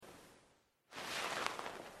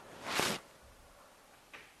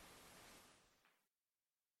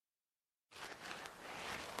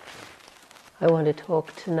I want to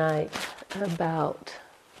talk tonight about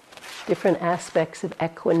different aspects of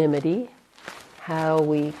equanimity, how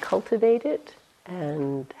we cultivate it,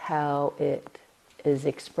 and how it is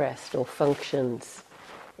expressed or functions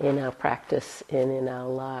in our practice and in our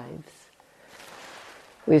lives.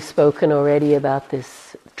 We've spoken already about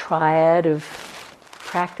this triad of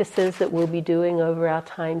practices that we'll be doing over our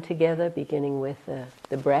time together, beginning with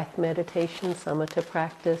the breath meditation, samatha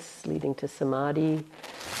practice, leading to samadhi,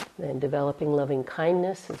 then developing loving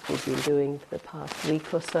kindness, as we've been doing for the past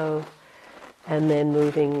week or so, and then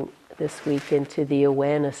moving this week into the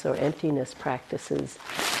awareness or emptiness practices,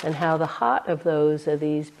 and how the heart of those are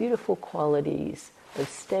these beautiful qualities of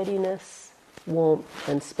steadiness, warmth,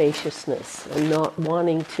 and spaciousness, and not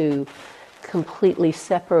wanting to completely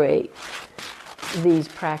separate these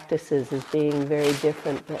practices as being very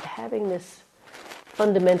different, but having this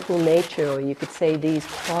fundamental nature, or you could say these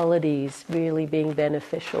qualities, really being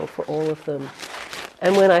beneficial for all of them.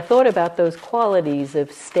 And when I thought about those qualities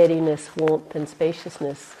of steadiness, warmth, and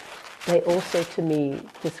spaciousness, they also to me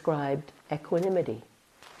described equanimity.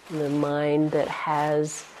 The mind that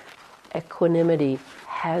has equanimity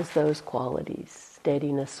has those qualities: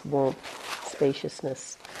 steadiness, warmth,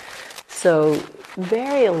 spaciousness. So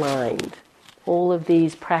very aligned. All of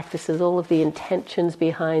these practices, all of the intentions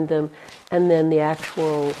behind them, and then the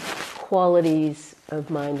actual qualities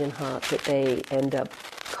of mind and heart that they end up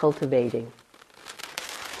cultivating.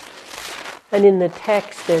 And in the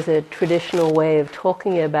text, there's a traditional way of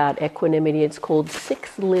talking about equanimity. It's called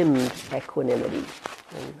six-limbed equanimity.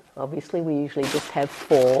 And obviously, we usually just have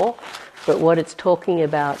four, but what it's talking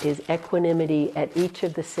about is equanimity at each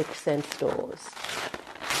of the six sense doors.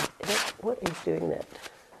 What is doing that?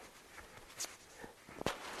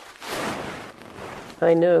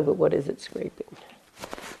 I know, but what is it scraping?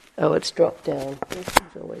 Oh, it's dropped down. These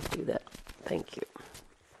things always do that. Thank you.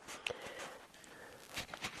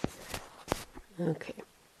 Okay.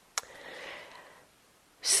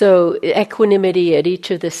 So equanimity at each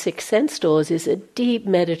of the six sense doors is a deep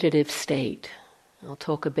meditative state. I'll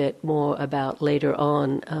talk a bit more about later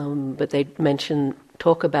on, but they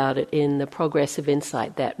talk about it in the Progressive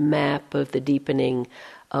Insight, that map of the deepening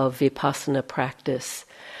of Vipassana practice.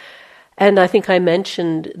 And I think I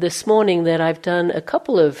mentioned this morning that I've done a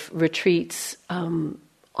couple of retreats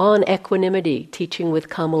on equanimity, teaching with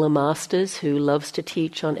Kamala Masters, who loves to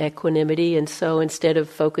teach on equanimity. And so instead of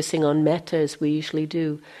focusing on metta, as we usually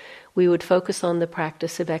do, we would focus on the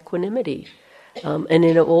practice of equanimity, and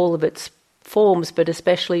in all of its forms, but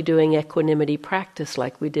especially doing equanimity practice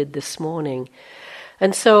like we did this morning.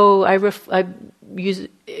 And so I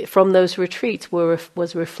from those retreats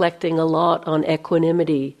was reflecting a lot on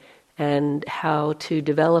equanimity and how to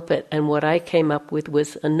develop it. And what I came up with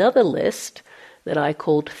was another list that I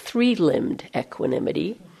called three-limbed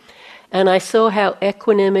equanimity. And I saw how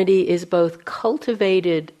equanimity is both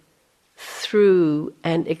cultivated through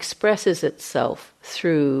and expresses itself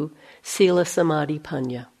through sila, samadhi,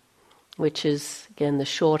 panna, which is, again, the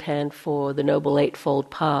shorthand for the Noble Eightfold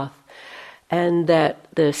Path. And that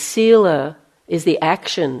the sila is the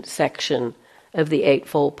action section of the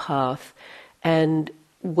Eightfold Path. And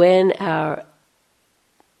when our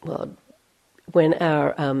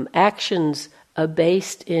actions are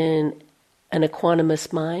based in an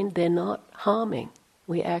equanimous mind, they're not harming.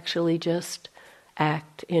 We actually just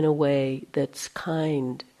act in a way that's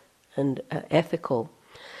kind and ethical.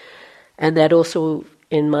 And that also,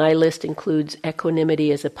 in my list, includes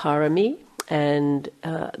equanimity as a parami and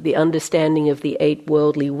the understanding of the eight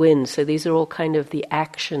worldly winds. So these are all kind of the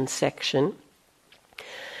action section.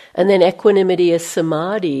 And then equanimity as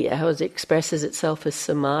samadhi, how it expresses itself as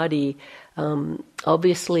samadhi,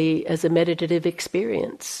 obviously as a meditative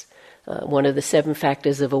experience. One of the seven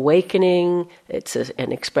factors of awakening, it's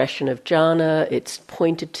an expression of jhana, it's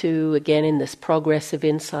pointed to, again, in this progressive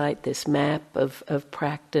insight, this map of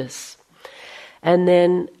practice. And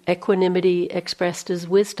then equanimity expressed as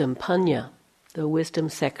wisdom, panna, the wisdom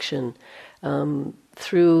section,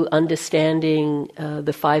 through understanding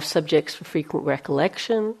the five subjects for frequent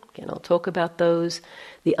recollection. Again, I'll talk about those.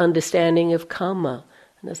 The understanding of karma.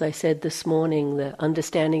 And as I said this morning, the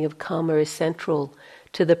understanding of karma is central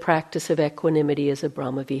to the practice of equanimity as a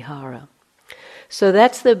Brahmavihara. So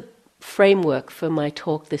that's the framework for my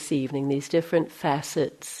talk this evening, these different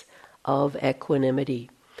facets of equanimity.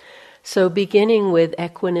 So beginning with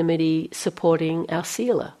equanimity supporting our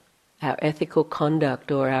sila, our ethical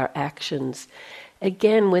conduct or our actions.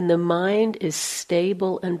 Again, when the mind is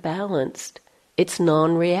stable and balanced, it's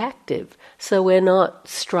non-reactive. So we're not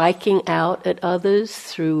striking out at others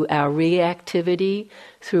through our reactivity,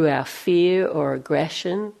 through our fear or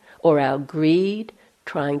aggression, or our greed,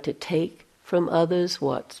 trying to take from others,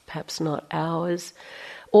 what's perhaps not ours,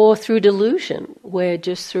 or through delusion, where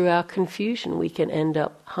just through our confusion we can end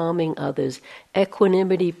up harming others.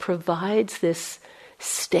 Equanimity provides this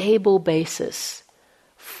stable basis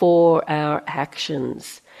for our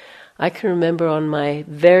actions. I can remember on my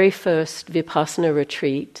very first Vipassana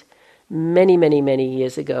retreat, many, many, many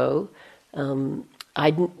years ago,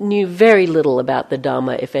 I knew very little about the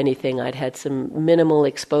Dhamma, if anything. I'd had some minimal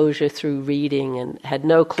exposure through reading and had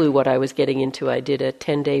no clue what I was getting into. I did a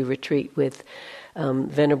 10-day retreat with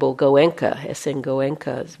Venerable Goenka, S.N.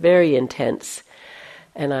 Goenka. It's very intense.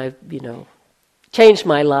 And I, changed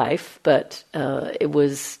my life, but it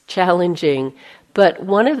was challenging. But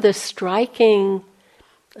one of the striking,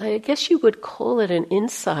 I guess you would call it an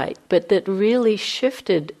insight, but that really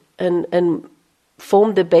shifted and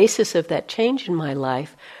formed the basis of that change in my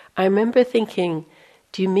life. I remember thinking,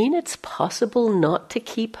 do you mean it's possible not to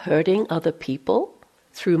keep hurting other people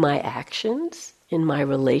through my actions, in my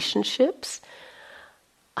relationships?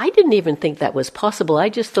 I didn't even think that was possible. I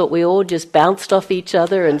just thought we all just bounced off each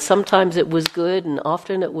other, and sometimes it was good and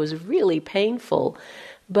often it was really painful.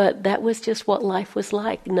 But that was just what life was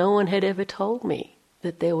like. No one had ever told me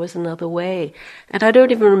that there was another way. And I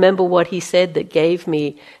don't even remember what he said that gave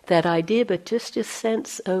me that idea, but just a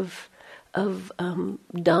sense of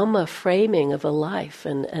Dhamma framing of a life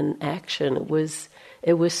and action. It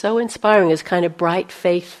was so inspiring. It was kind of bright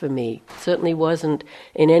faith for me. It certainly wasn't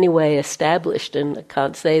in any way established, and I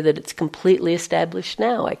can't say that it's completely established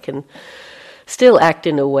now. I can still act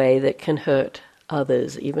in a way that can hurt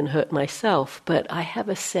others, even hurt myself, but I have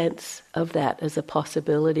a sense of that as a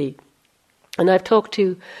possibility. And I've talked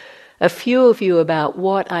to a few of you about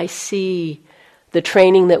what I see the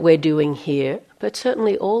training that we're doing here, but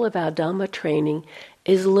certainly all of our Dhamma training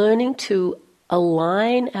is learning to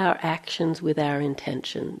align our actions with our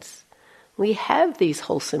intentions. We have these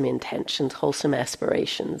wholesome intentions, wholesome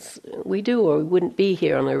aspirations. We do, or we wouldn't be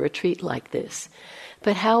here on a retreat like this.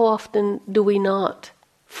 But how often do we not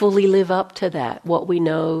fully live up to that, what we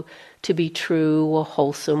know to be true or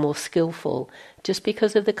wholesome or skillful, just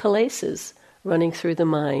because of the kilesas running through the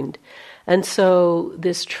mind? And so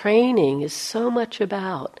this training is so much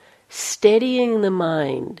about steadying the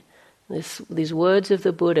mind. These words of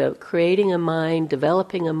the Buddha, creating a mind,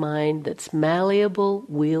 developing a mind that's malleable,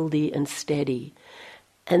 wieldy, and steady.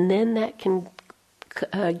 And then that can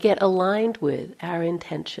get aligned with our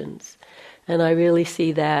intentions. And I really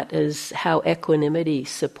see that as how equanimity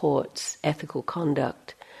supports ethical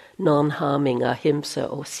conduct, non-harming, ahimsa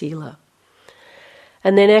or sila.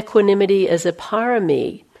 And then equanimity as a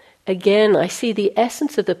parami. Again, I see the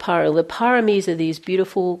essence of the parami. The paramis are these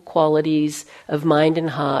beautiful qualities of mind and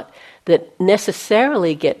heart that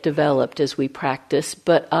necessarily get developed as we practice,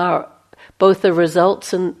 but are both the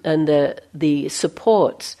results and the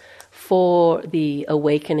supports for the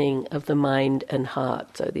awakening of the mind and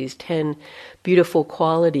heart. So these 10 beautiful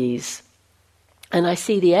qualities. And I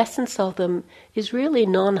see the essence of them is really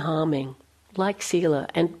non-harming, like sila,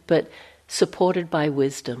 but supported by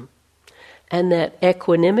wisdom. And that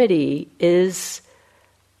equanimity is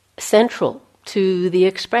central to the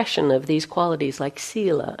expression of these qualities like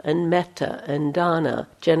sila and metta and dana,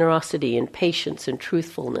 generosity and patience and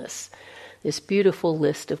truthfulness. This beautiful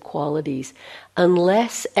list of qualities.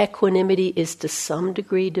 Unless equanimity is to some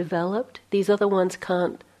degree developed, these other ones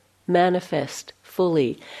can't manifest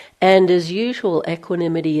fully. And as usual,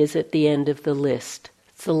 equanimity is at the end of the list.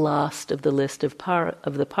 It's the last of the list of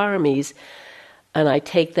the paramis. And I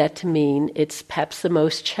take that to mean it's perhaps the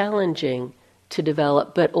most challenging to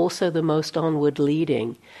develop, but also the most onward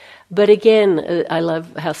leading. But again, I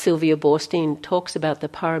love how Sylvia Borstein talks about the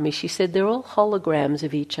paramis. She said they're all holograms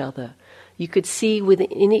of each other. You could see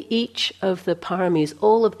within each of the paramis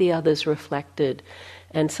all of the others reflected.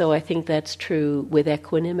 And so I think that's true with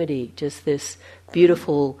equanimity, just this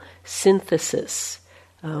beautiful synthesis.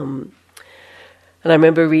 And I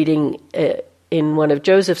remember reading in one of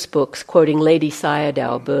Joseph's books, quoting Lady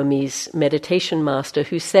Sayadaw, Burmese meditation master,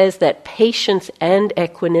 who says that patience and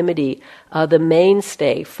equanimity are the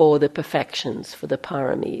mainstay for the perfections, for the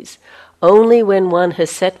paramis. Only when one has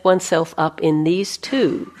set oneself up in these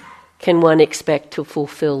two can one expect to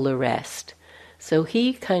fulfill the rest. So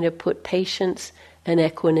he kind of put patience and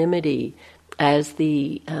equanimity as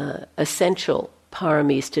the essential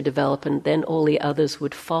paramis to develop, and then all the others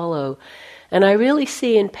would follow. And I really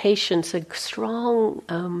see in patience a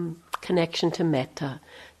strong connection to metta,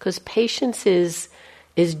 because patience is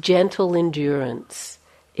gentle endurance,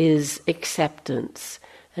 is acceptance.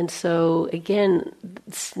 And so, again,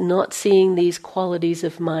 it's not seeing these qualities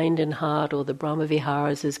of mind and heart or the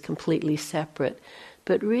Brahmaviharas as completely separate,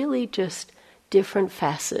 but really just different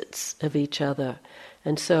facets of each other.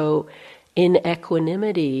 And so in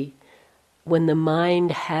equanimity, when the mind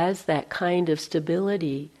has that kind of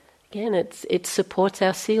stability, again, it supports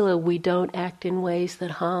our sila. We don't act in ways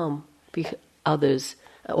that harm others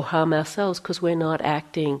or harm ourselves because we're not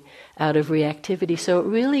acting out of reactivity. So it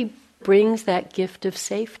really brings that gift of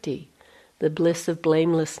safety, the bliss of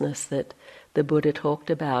blamelessness that the Buddha talked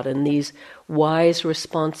about, and these wise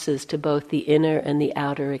responses to both the inner and the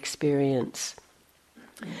outer experience.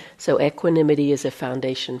 So equanimity is a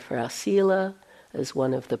foundation for our sila, as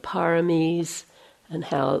one of the paramis, and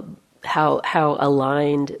how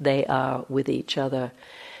aligned they are with each other.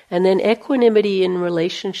 And then equanimity in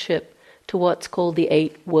relationship to what's called the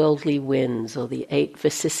 8 worldly winds, or the 8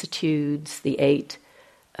 vicissitudes, the 8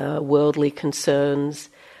 worldly concerns.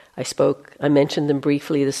 I mentioned them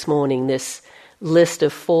briefly this morning, this list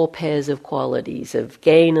of 4 pairs of qualities, of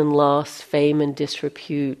gain and loss, fame and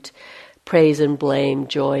disrepute, praise and blame,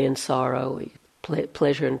 joy and sorrow,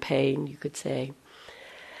 pleasure and pain, you could say.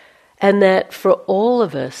 And that for all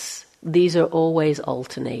of us, these are always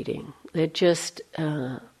alternating. They're just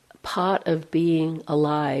part of being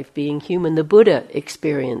alive, being human. The Buddha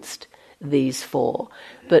experienced these 4.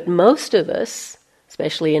 But most of us,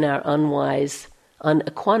 especially in our unwise,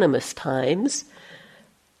 unequanimous times,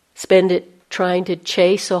 spend it trying to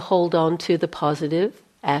chase or hold on to the positive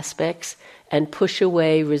aspects and push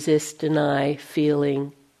away, resist, deny,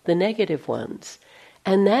 feeling the negative ones.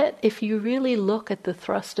 And that, if you really look at the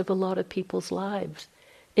thrust of a lot of people's lives,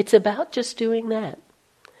 it's about just doing that.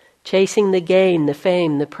 Chasing the gain, the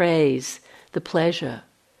fame, the praise, the pleasure,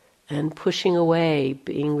 and pushing away,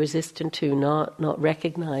 being resistant to, not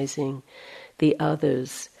recognizing the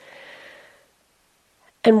others.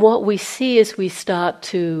 And what we see as we start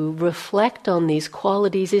to reflect on these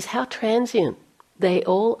qualities is how transient they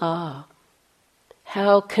all are,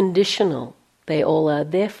 how conditional they all are,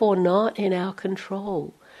 therefore not in our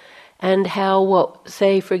control. And how,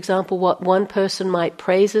 for example, what one person might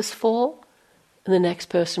praise us for, the next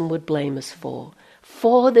person would blame us for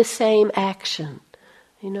the same action,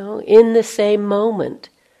 in the same moment,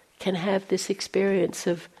 can have this experience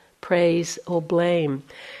of praise or blame.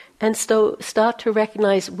 And so start to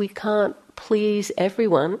recognize we can't please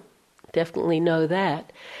everyone, definitely know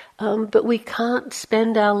that, but we can't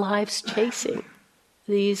spend our lives chasing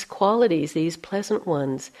these qualities, these pleasant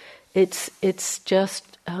ones. It's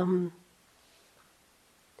just,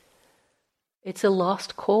 it's a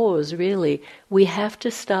lost cause, really. We have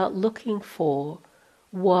to start looking for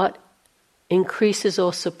what increases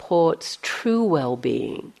or supports true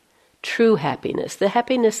well-being, true happiness, the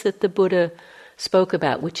happiness that the Buddha spoke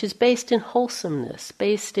about, which is based in wholesomeness,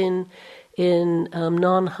 based in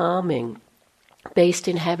non-harming, based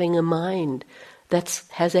in having a mind that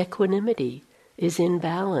has equanimity, is in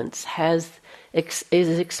balance,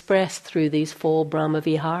 is expressed through these 4 Brahma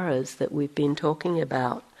Viharas that we've been talking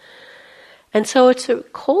about. And so it's a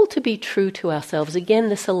call to be true to ourselves. Again,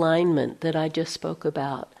 this alignment that I just spoke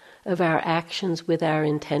about, of our actions with our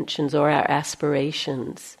intentions or our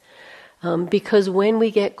aspirations. Because when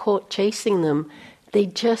we get caught chasing them, they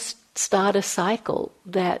just start a cycle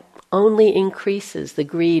that only increases the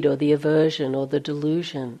greed or the aversion or the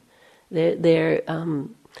delusion. They're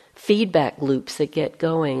feedback loops that get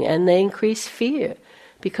going, and they increase fear.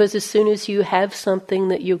 Because as soon as you have something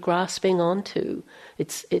that you're grasping onto,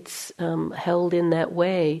 it's held in that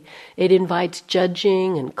way, it invites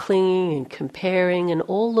judging and clinging and comparing and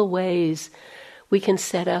all the ways we can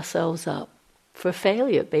set ourselves up for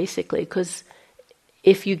failure, basically. Because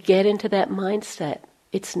if you get into that mindset,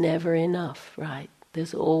 it's never enough, right?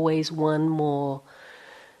 There's always one more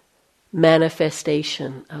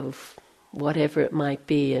manifestation of whatever it might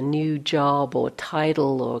be, a new job or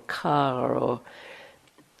title or car or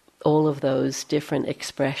all of those different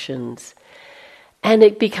expressions. And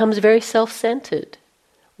it becomes very self-centered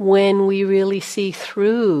when we really see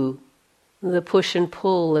through the push and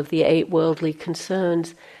pull of the 8 worldly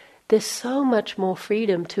concerns. There's so much more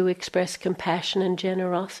freedom to express compassion and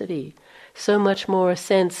generosity. So much more a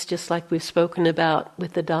sense, just like we've spoken about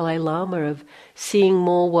with the Dalai Lama, of seeing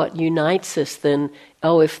more what unites us than,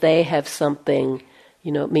 if they have something,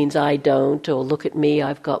 it means I don't, or look at me,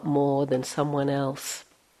 I've got more than someone else.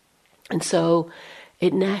 And so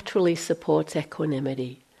it naturally supports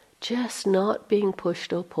equanimity, just not being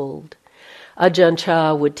pushed or pulled. Ajahn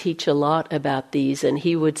Chah would teach a lot about these, and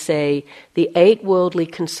he would say the 8 worldly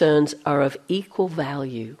concerns are of equal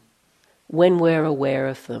value when we're aware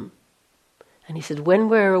of them. And he said, when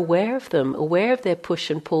we're aware of them, aware of their push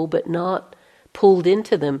and pull, but not pulled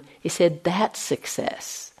into them, he said, that's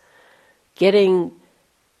success. Getting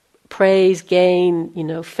praise,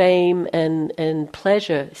 gain, fame and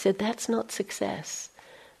pleasure. He said that's not success.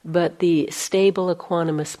 But the stable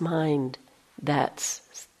equanimous mind,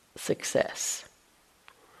 that's success.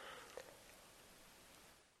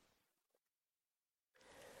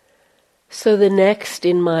 So the next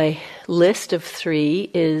in my list of 3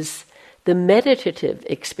 is the meditative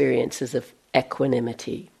experiences of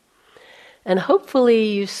equanimity. And hopefully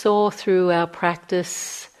you saw through our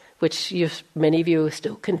practice, which many of you are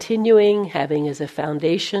still continuing, having as a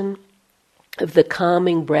foundation, of the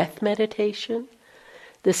calming breath meditation,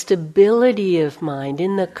 the stability of mind,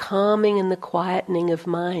 in the calming and the quietening of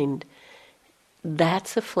mind,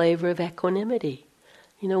 that's a flavor of equanimity.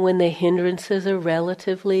 When the hindrances are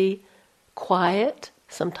relatively quiet,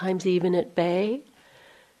 sometimes even at bay,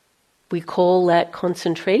 we call that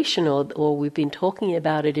concentration, or we've been talking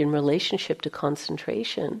about it in relationship to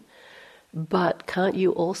concentration. But can't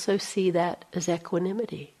you also see that as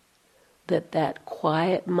equanimity? That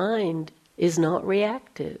quiet mind is not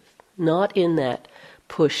reactive, not in that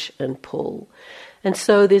push and pull. And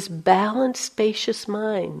so this balanced, spacious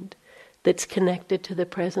mind that's connected to the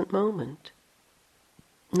present moment,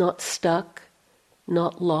 not stuck,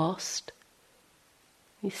 not lost.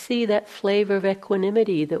 You see that flavor of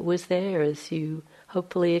equanimity that was there as you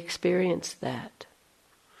hopefully experienced that.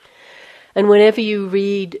 And whenever you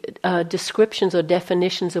read descriptions or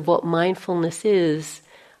definitions of what mindfulness is,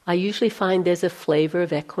 I usually find there's a flavor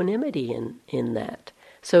of equanimity in that.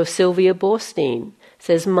 So Sylvia Boorstein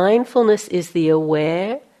says, mindfulness is the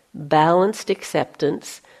aware, balanced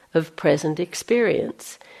acceptance of present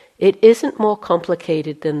experience. It isn't more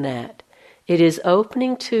complicated than that. It is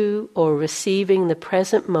opening to or receiving the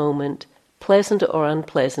present moment, pleasant or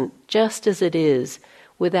unpleasant, just as it is,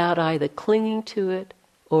 without either clinging to it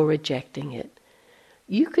or rejecting it.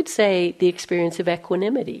 You could say the experience of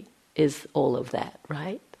equanimity is all of that,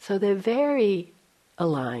 right? So they're very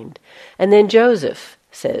aligned. And then Joseph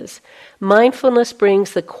says, mindfulness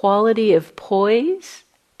brings the quality of poise,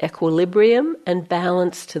 equilibrium, and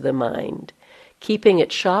balance to the mind, keeping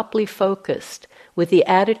it sharply focused with the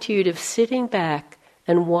attitude of sitting back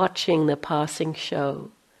and watching the passing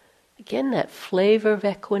show. Again, that flavor of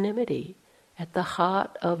equanimity at the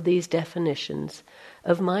heart of these definitions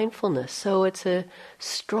of mindfulness. So it's a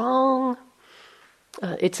strong,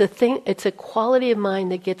 it's a quality of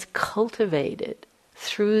mind that gets cultivated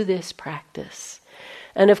through this practice.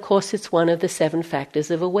 And of course it's one of the 7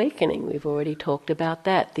 factors of awakening. We've already talked about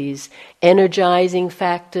that. These energizing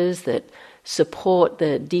factors that support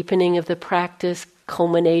the deepening of the practice,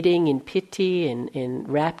 culminating in piti and in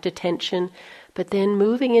rapt attention, but then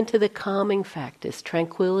moving into the calming factors,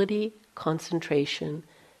 tranquility, concentration,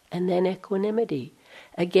 and then equanimity.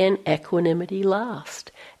 Again, equanimity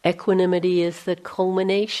last. Equanimity is the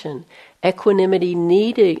culmination. Equanimity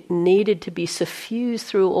needed to be suffused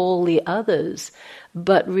through all the others,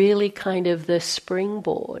 but really kind of the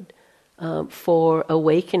springboard for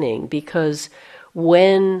awakening, because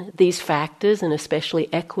when these factors, and especially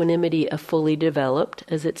equanimity, are fully developed,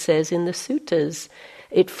 as it says in the suttas,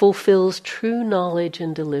 it fulfills true knowledge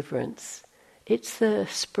and deliverance. It's the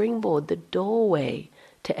springboard, the doorway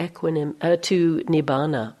to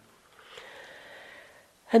nibbana.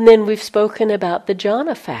 And then we've spoken about the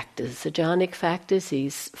jhana factors, the jhanic factors,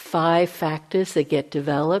 these 5 factors that get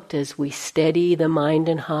developed as we steady the mind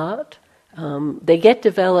and heart. They get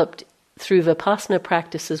developed through vipassana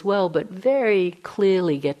practice as well, but very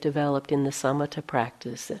clearly get developed in the samatha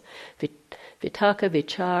practice. Vitakka,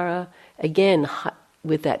 vichara, again,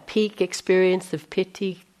 with that peak experience of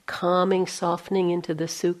piti, calming, softening into the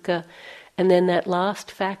sukha, and then that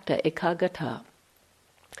last factor, ekaggata,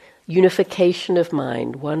 unification of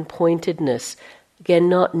mind, one-pointedness, again,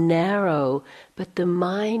 not narrow, but the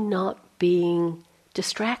mind not being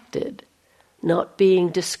distracted, not being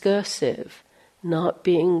discursive, not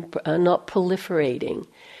proliferating.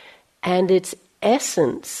 And its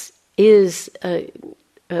essence is, there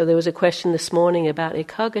was a question this morning about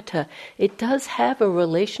ekaggata, it does have a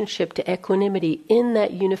relationship to equanimity in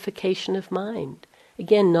that unification of mind.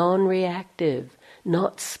 Again, non-reactive,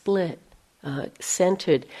 not split,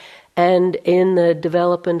 centered. And in the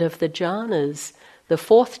development of the jhanas, the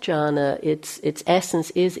 4th jhana, its essence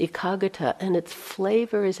is ekaggata, and its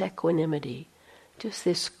flavor is equanimity. Just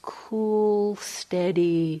this cool,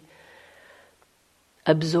 steady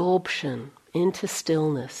absorption into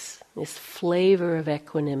stillness, this flavor of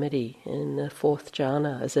equanimity in the 4th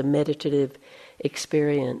jhana as a meditative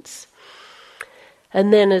experience.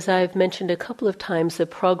 And then, as I've mentioned a couple of times, the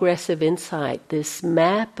progressive insight, this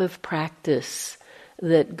map of practice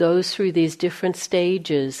that goes through these different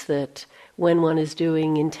stages, that when one is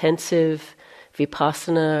doing intensive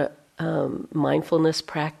vipassana mindfulness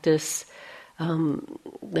practice,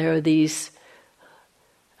 there are these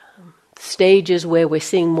stages where we're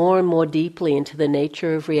seeing more and more deeply into the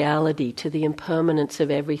nature of reality, to the impermanence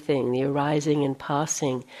of everything, the arising and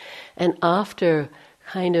passing. And after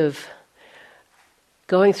kind of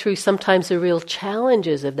going through sometimes the real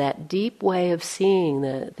challenges of that deep way of seeing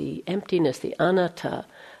the emptiness, the anatta,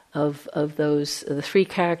 of those, the three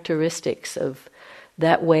characteristics of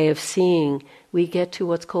that way of seeing, we get to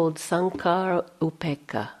what's called sankhara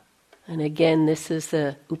upekkha. And again, this is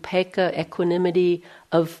the upekkha, equanimity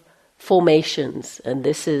of formations. And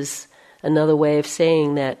this is another way of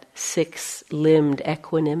saying that six-limbed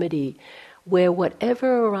equanimity, where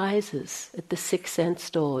whatever arises at the six sense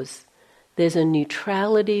doors, there's a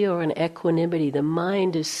neutrality or an equanimity. The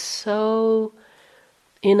mind is so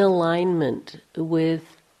in alignment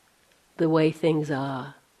with the way things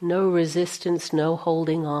are. No resistance, no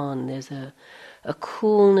holding on. There's a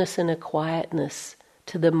coolness and a quietness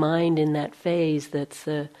to the mind in that phase that's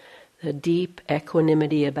the deep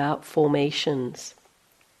equanimity about formations.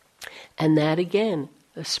 And that again,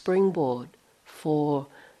 a springboard for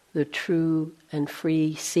the true and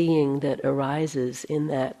free seeing that arises in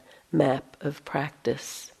that map of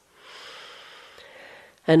practice.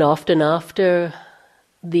 And often after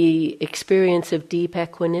the experience of deep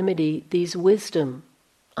equanimity, these wisdom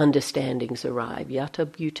understandings arrive. Yata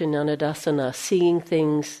bhuta nanadasana, seeing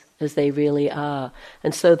things as they really are.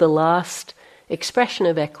 And so the last expression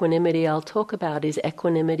of equanimity I'll talk about is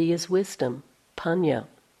equanimity as wisdom, panna,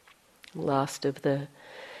 last of the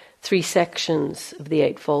three sections of the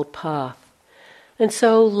Eightfold Path. And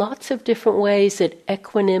so lots of different ways that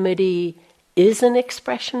equanimity is an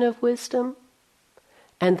expression of wisdom,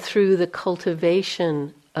 and through the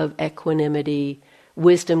cultivation of equanimity,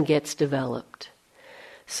 wisdom gets developed.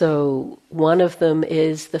 So one of them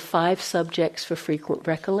is the 5 subjects for frequent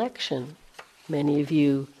recollection. Many of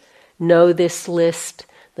you know this list.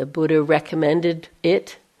 The Buddha recommended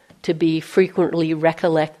it to be frequently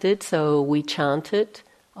recollected, so we chant it,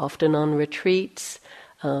 often on retreats.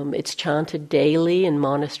 It's chanted daily in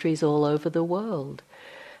monasteries all over the world.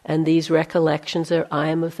 And these recollections are, I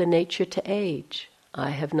am of the nature to age.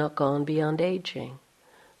 I have not gone beyond aging.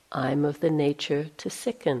 I am of the nature to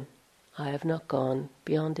sicken. I have not gone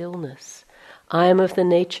beyond illness. I am of the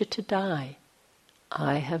nature to die.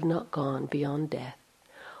 I have not gone beyond death.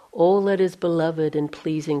 All that is beloved and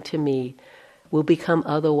pleasing to me will become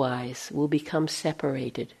otherwise, will become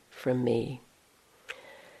separated from me.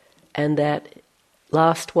 And that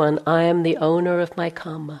last one, I am the owner of my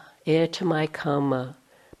karma, heir to my karma,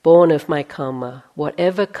 born of my karma.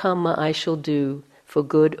 Whatever karma I shall do, for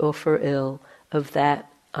good or for ill, of that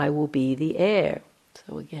I will be the heir.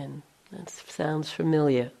 So again, that sounds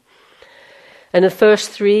familiar. And the first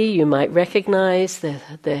 3 you might recognize,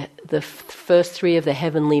 the first 3 of the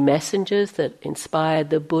heavenly messengers that inspired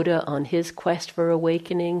the Buddha on his quest for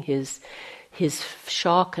awakening, his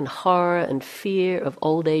shock and horror and fear of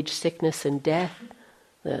old age, sickness and death,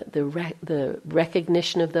 the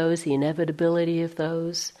recognition of those, the inevitability of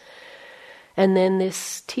those. And then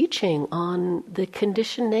this teaching on the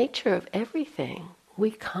conditioned nature of everything.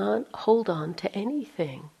 We can't hold on to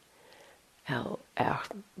anything. Our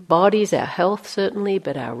bodies, our health certainly,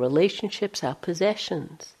 but our relationships, our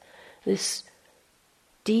possessions. This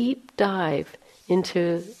deep dive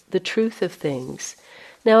into the truth of things.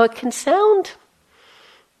 Now it can sound,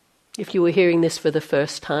 if you were hearing this for the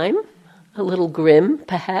first time, a little grim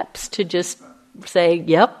perhaps to just say,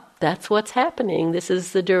 yep, that's what's happening, this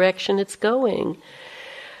is the direction it's going.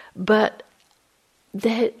 But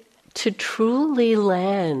that to truly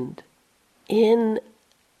land in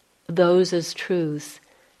those as truths,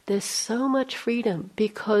 there's so much freedom,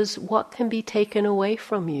 because what can be taken away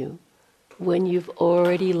from you when you've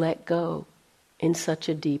already let go in such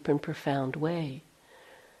a deep and profound way?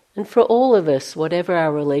 And for all of us, whatever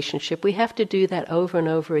our relationship, we have to do that over and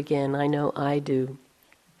over again. I know I do.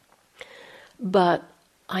 But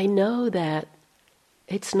I know that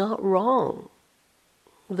it's not wrong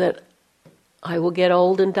that I will get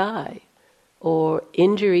old and die, or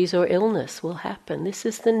injuries or illness will happen. This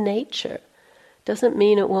is the nature. Doesn't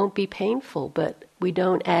mean it won't be painful, but we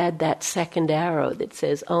don't add that second arrow that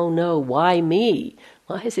says, oh no, why me?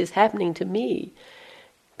 Why is this happening to me?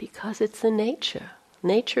 Because it's the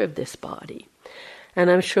nature of this body. And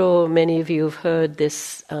I'm sure many of you have heard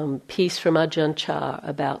this piece from Ajahn Chah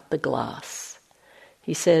about the glass.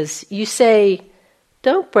 He says, you say,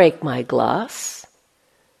 don't break my glass.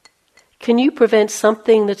 Can you prevent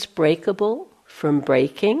something that's breakable from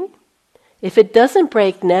breaking? If it doesn't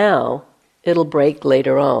break now, it'll break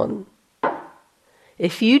later on.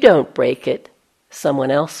 If you don't break it,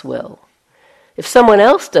 someone else will. If someone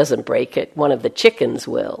else doesn't break it, one of the chickens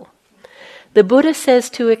will. The Buddha says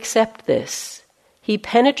to accept this. He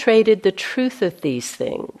penetrated the truth of these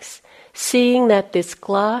things, seeing that this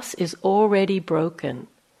glass is already broken.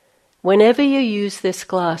 Whenever you use this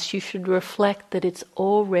glass, you should reflect that it's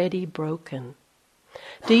already broken.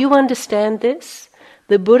 Do you understand this?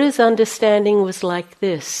 The Buddha's understanding was like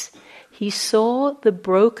this. He saw the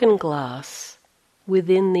broken glass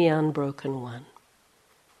within the unbroken one.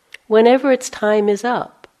 Whenever its time is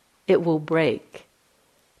up, it will break.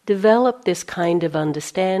 Develop this kind of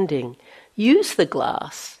understanding. Use the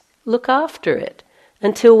glass. Look after it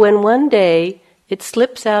until when one day it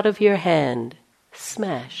slips out of your hand,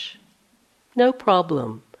 smash. No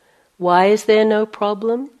problem. Why is there no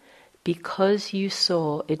problem? Because you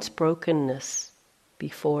saw its brokenness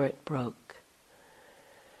before it broke.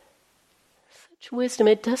 Such wisdom,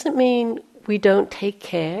 it doesn't mean we don't take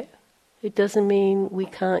care. It doesn't mean we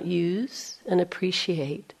can't use and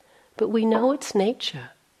appreciate. But we know its nature.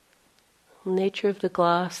 The nature of the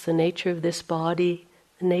glass, the nature of this body,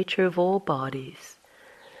 the nature of all bodies.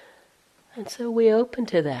 And so we open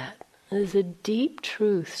to that. There's a deep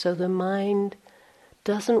truth, so the mind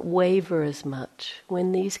doesn't waver as much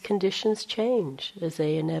when these conditions change, as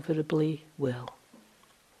they inevitably will.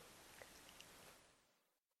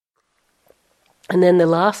 And then the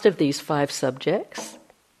last of these 5 subjects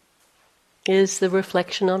is the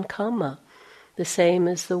reflection on karma, the same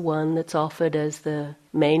as the one that's offered as the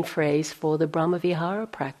main phrase for the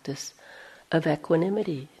Brahmavihara practice of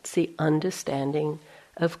equanimity. It's the understanding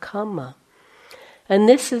of karma. And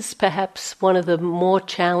this is perhaps one of the more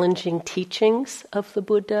challenging teachings of the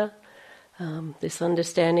Buddha, this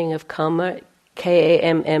understanding of karma,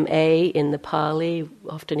 K-A-M-M-A in the Pali,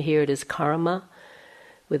 often hear it as karma,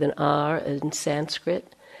 with an R in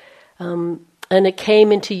Sanskrit. And it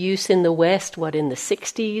came into use in the West, in the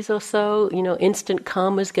 60s or so. Instant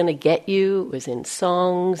karma's going to get you. It was in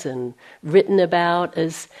songs and written about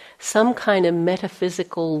as some kind of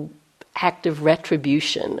metaphysical act of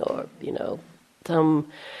retribution or,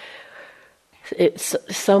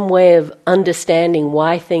 some way of understanding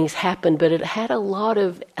why things happen. But it had a lot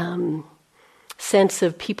of sense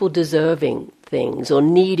of people deserving things or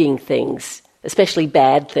needing things, especially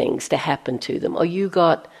bad things, to happen to them. Or you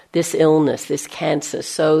got this illness, this cancer,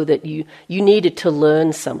 so that you needed to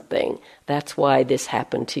learn something. That's why this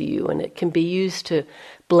happened to you. And it can be used to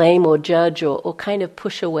blame or judge or kind of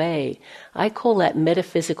push away. I call that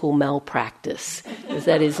metaphysical malpractice, because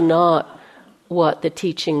that is not what the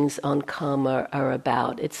teachings on karma are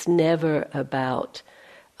about. It's never about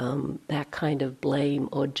that kind of blame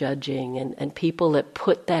or judging. And people that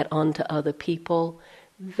put that onto other people,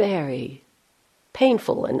 very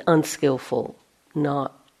painful and unskillful,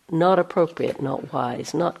 not appropriate, not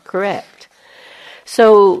wise, not correct.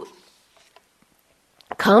 So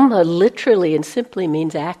karma literally and simply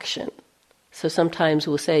means action. So sometimes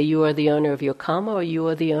we'll say you are the owner of your karma or you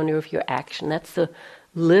are the owner of your action. That's the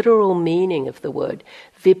literal meaning of the word.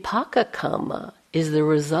 Vipaka karma is the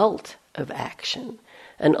result of action.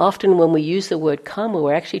 And often when we use the word karma,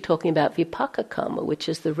 we're actually talking about vipaka karma, which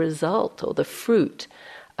is the result or the fruit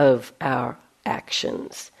of our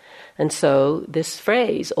actions. And so this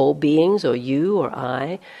phrase, all beings or you or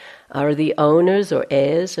I, are the owners or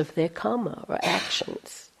heirs of their karma or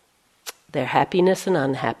actions. Their happiness and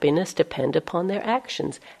unhappiness depend upon their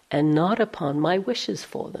actions and not upon my wishes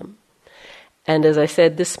for them. And as I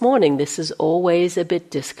said this morning, this is always a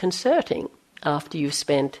bit disconcerting after you've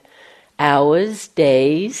spent hours,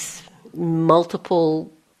 days,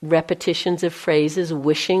 multiple repetitions of phrases,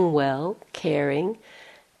 wishing well, caring,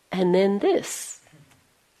 and then this.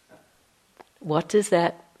 What does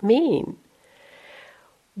that mean?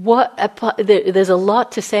 There's a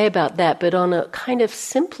lot to say about that, but on a kind of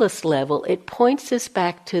simplest level, it points us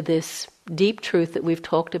back to this deep truth that we've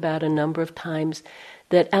talked about a number of times,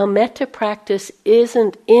 that our metta practice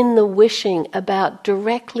isn't in the wishing about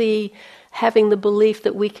directly having the belief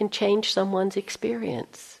that we can change someone's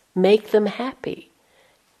experience, make them happy.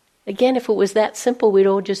 Again, if it was that simple, we'd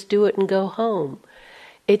all just do it and go home.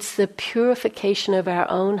 It's the purification of our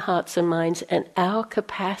own hearts and minds and our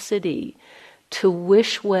capacity to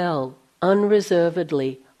wish well,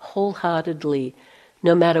 unreservedly, wholeheartedly,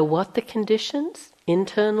 no matter what the conditions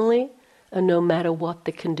internally and no matter what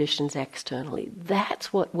the conditions externally.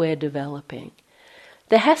 That's what we're developing.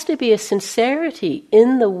 There has to be a sincerity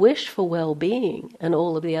in the wish for well-being and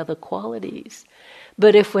all of the other qualities.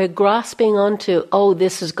 But if we're grasping onto,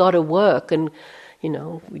 this has got to work, and,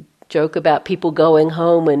 we joke about people going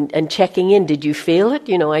home and checking in. Did you feel it?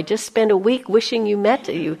 I just spent a week wishing you met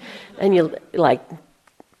you. And you're like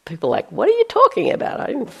People are like, what are you talking about? I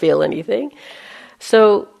didn't feel anything.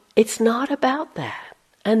 So it's not about that.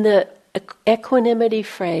 And the equanimity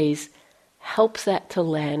phrase helps that to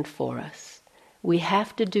land for us. We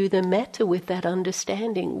have to do the metta with that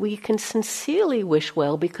understanding. We can sincerely wish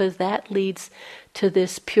well because that leads to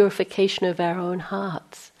this purification of our own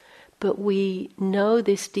hearts. But we know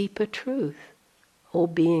this deeper truth. All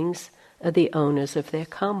beings are the owners of their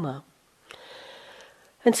karma.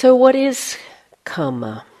 And so what is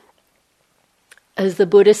karma? As the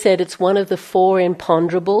Buddha said, it's one of the four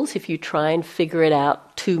imponderables. If you try and figure it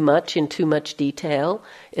out too much in too much detail,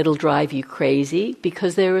 it'll drive you crazy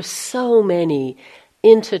because there are so many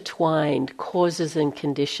intertwined causes and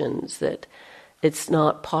conditions that it's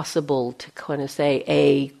not possible to kind of say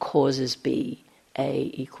A causes B,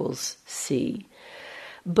 A equals C.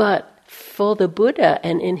 But for the Buddha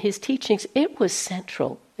and in his teachings, it was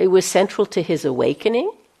central. It was central to his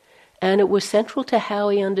awakening. And it was central to how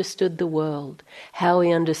he understood the world, how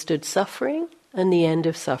he understood suffering and the end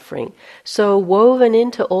of suffering. So woven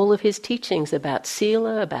into all of his teachings about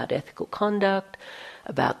sila, about ethical conduct,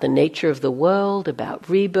 about the nature of the world, about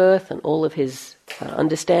rebirth, and all of his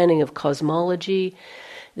understanding of cosmology,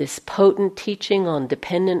 this potent teaching on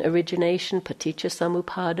dependent origination, paticca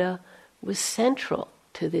samuppada, was central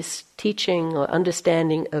to this teaching or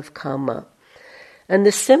understanding of karma. And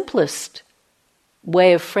the simplest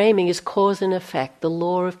way of framing is cause and effect, the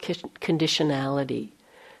law of conditionality.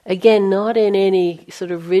 Again, not in any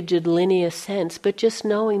sort of rigid linear sense, but just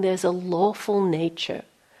knowing there's a lawful nature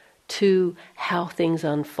to how things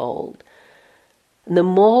unfold. And the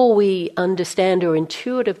more we understand or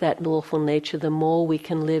intuit of that lawful nature, the more we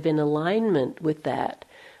can live in alignment with that.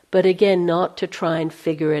 But again, not to try and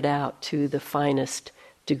figure it out to the finest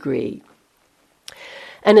degree.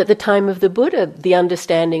 And at the time of the Buddha, the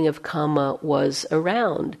understanding of karma was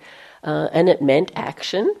around. And it meant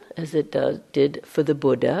action, as it did for the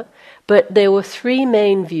Buddha. But there were three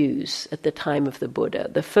main views at the time of the Buddha.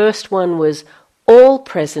 The first one was all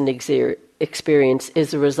present experience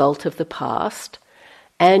is a result of the past.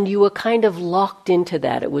 And you were kind of locked into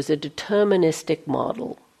that. It was a deterministic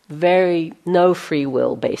model. No free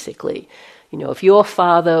will, basically. You know, if your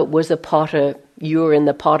father was a potter, you were in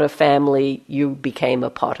the potter family, you became a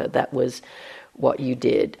potter. That was what you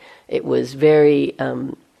did. It was very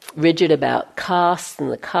rigid about castes,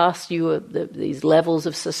 and the caste these levels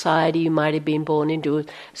of society you might have been born into.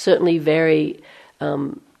 Certainly very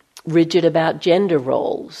rigid about gender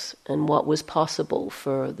roles and what was possible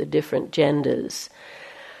for the different genders.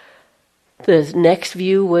 The next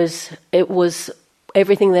view was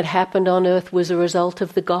everything that happened on earth was a result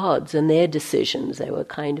of the gods and their decisions. They were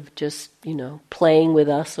kind of just, playing with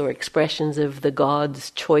us or expressions of the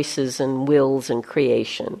gods' choices and wills and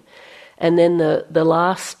creation. And then the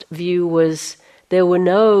last view was there were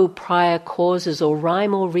no prior causes or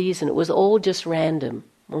rhyme or reason. It was all just random,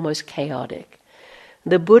 almost chaotic.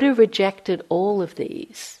 The Buddha rejected all of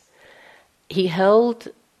these. He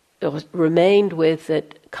remained with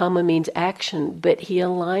that karma means action, but he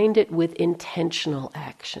aligned it with intentional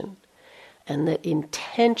action. And that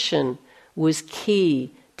intention was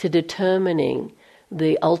key to determining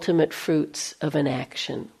the ultimate fruits of an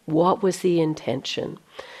action. What was the intention?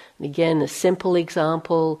 And again, a simple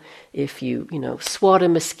example, if you swat a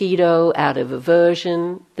mosquito out of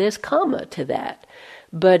aversion, there's karma to that.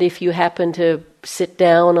 But if you happen to sit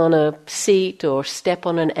down on a seat or step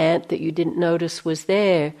on an ant that you didn't notice was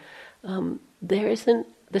there isn't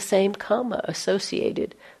the same karma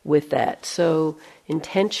associated with that. So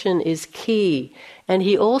intention is key. And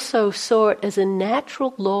he also saw it as a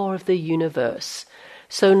natural law of the universe.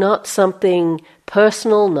 So not something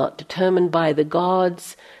personal, not determined by the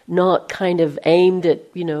gods, not kind of aimed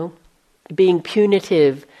at, being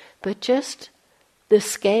punitive, but just the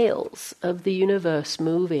scales of the universe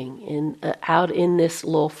moving out in this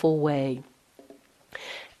lawful way.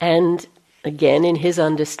 And again, in his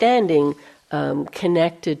understanding,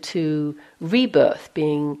 connected to rebirth,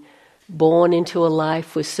 being born into a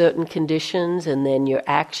life with certain conditions, and then your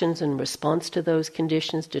actions in response to those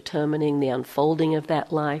conditions determining the unfolding of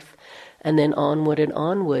that life, and then onward and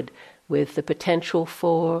onward with the potential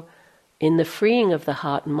for, in the freeing of the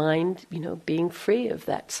heart and mind, being free of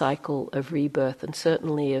that cycle of rebirth and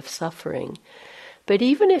certainly of suffering. But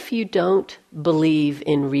even if you don't believe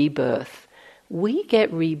in rebirth, we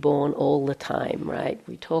get reborn all the time, right?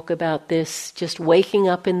 We talk about this just waking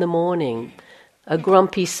up in the morning, a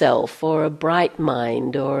grumpy self or a bright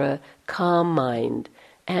mind or a calm mind.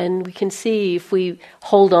 And we can see if we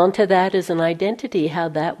hold on to that as an identity, how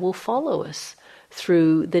that will follow us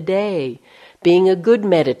through the day. being a good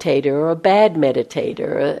meditator or a bad meditator,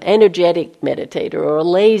 or an energetic meditator or a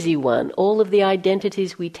lazy one, all of the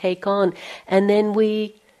identities we take on, and then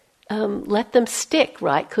we let them stick,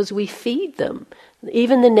 right? Because we feed them.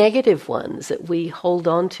 Even the negative ones that we hold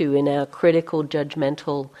on to in our critical,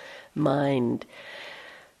 judgmental mind.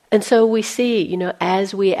 And so we see,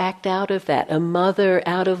 as we act out of that, a mother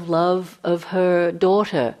out of love of her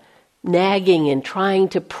daughter, nagging and trying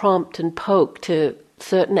to prompt and poke to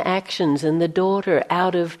certain actions, and the daughter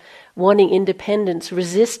out of wanting independence,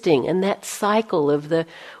 resisting, and that cycle of the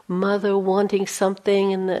mother wanting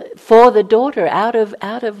something and for the daughter out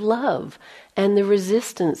of love, and the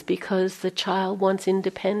resistance because the child wants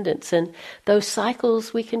independence. And those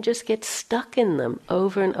cycles, we can just get stuck in them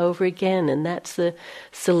over and over again, and that's the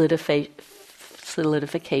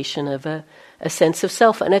solidification of a sense of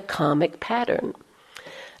self and a karmic pattern.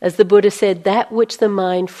 As the Buddha said, that which the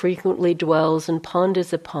mind frequently dwells and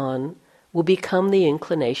ponders upon will become the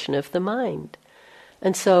inclination of the mind.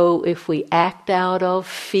 And so if we act out of,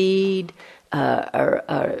 feed, are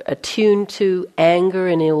attuned to anger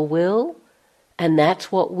and ill will, and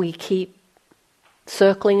that's what we keep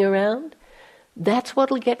circling around, that's what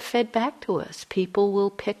will get fed back to us. People will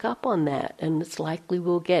pick up on that, and it's likely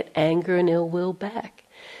we'll get anger and ill will back.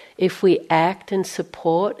 If we act and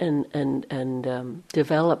support and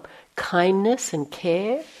develop kindness and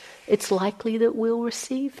care, it's likely that we'll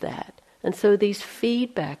receive that. And so these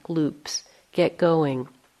feedback loops get going.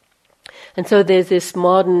 And so there's this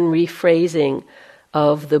modern rephrasing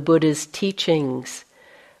of the Buddha's teachings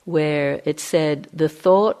where it said, the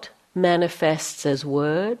thought manifests as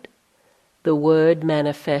word, the word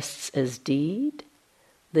manifests as deed,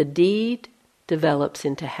 the deed develops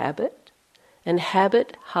into habit, and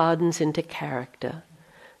habit hardens into character.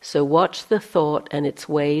 So watch the thought and its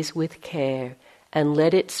ways with care, and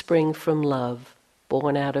let it spring from love,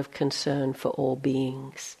 born out of concern for all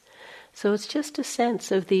beings. So it's just a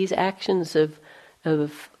sense of these actions of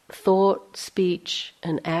thought, speech,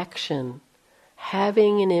 and action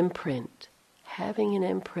having an imprint.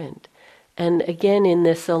 And again, in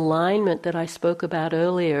this alignment that I spoke about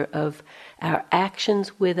earlier of our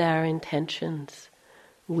actions with our intentions,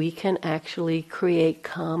 we can actually create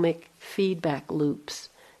karmic feedback loops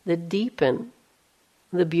that deepen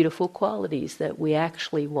the beautiful qualities that we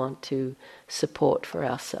actually want to support for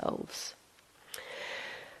ourselves.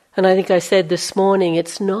 And I think I said this morning,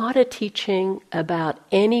 it's not a teaching about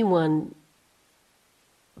anyone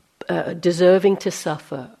deserving to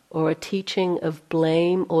suffer, or a teaching of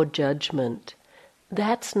blame or judgment.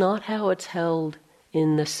 That's not how it's held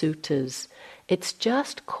in the suttas. It's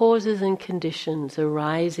just causes and conditions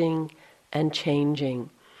arising and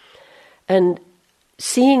changing. And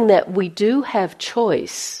seeing that we do have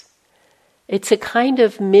choice, it's a kind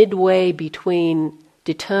of midway between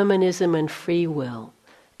determinism and free will.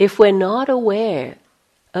 If we're not aware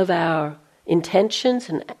of our intentions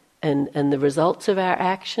and the results of our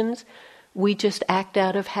actions, we just act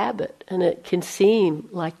out of habit, and it can seem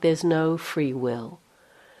like there's no free will.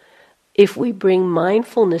 If we bring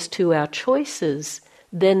mindfulness to our choices,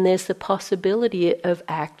 then there's the possibility of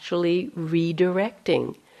actually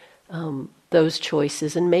redirecting those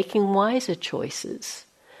choices and making wiser choices.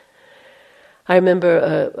 I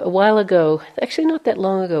remember a while ago, actually not that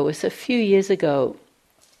long ago, it was a few years ago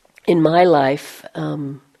in my life,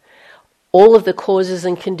 all of the causes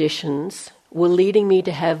and conditions were leading me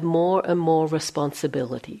to have more and more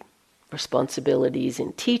responsibility. Responsibilities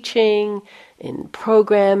in teaching, in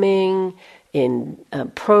programming, in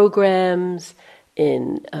programs,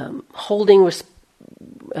 in holding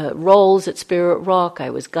roles at Spirit Rock.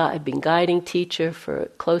 I'd been guiding teacher for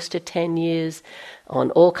close to 10 years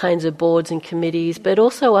on all kinds of boards and committees, but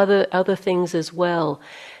also other things as well.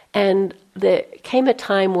 And there came a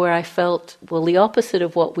time where I felt, the opposite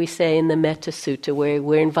of what we say in the Metta Sutta, where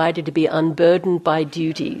we're invited to be unburdened by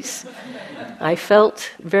duties. I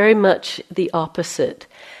felt very much the opposite.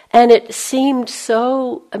 And it seemed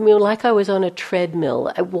so, like I was on a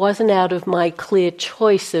treadmill. It wasn't out of my clear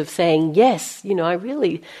choice of saying, yes, I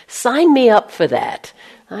really, sign me up for that.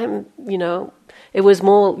 It was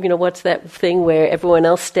more, what's that thing where everyone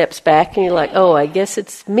else steps back and you're like, oh, I guess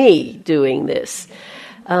it's me doing this.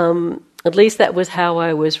 At least that was how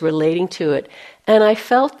I was relating to it. And I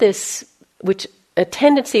felt this, a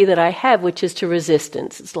tendency that I have, which is to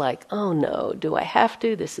resistance. It's like, oh no, do I have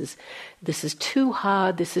to? This is too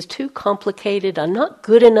hard. This is too complicated. I'm not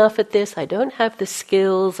good enough at this. I don't have the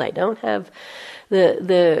skills. I don't have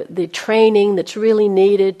the training that's really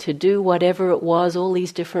needed to do whatever it was, all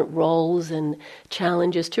these different roles and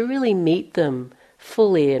challenges, to really meet them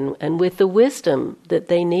fully and with the wisdom that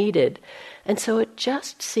they needed. And so it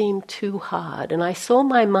just seemed too hard. And I saw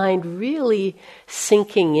my mind really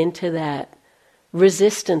sinking into that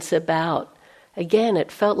resistance about, again,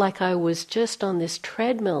 it felt like I was just on this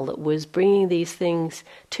treadmill that was bringing these things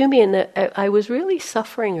to me, and that I was really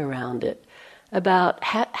suffering around it, about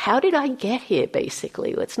how did I get here,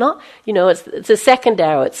 basically. It's not, it's a second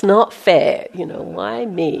arrow, it's not fair, why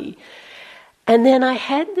me? And then I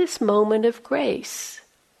had this moment of grace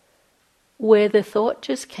where the thought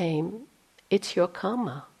just came, it's your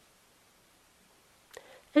karma.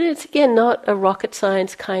 And it's, again, not a rocket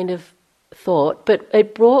science kind of thought, but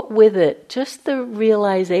it brought with it just the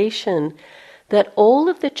realization that all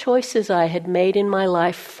of the choices I had made in my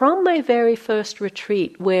life from my very first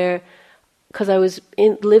retreat, because I was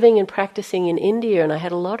living and practicing in India and I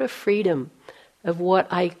had a lot of freedom of what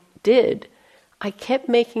I did, I kept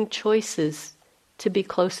making choices to be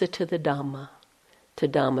closer to the Dhamma. To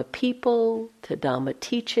Dhamma people, to Dhamma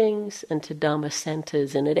teachings, and to Dhamma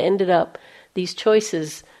centers. And it ended up, these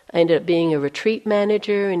choices, I ended up being a retreat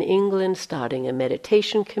manager in England, starting a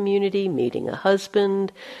meditation community, meeting a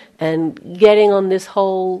husband, and getting on this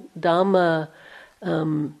whole Dhamma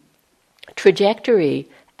trajectory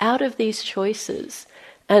out of these choices.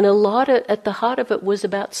 And a lot at the heart of it was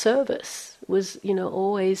about service, was,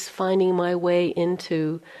 always finding my way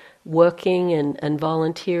into working and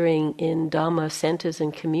volunteering in Dhamma centers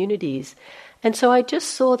and communities. And so I just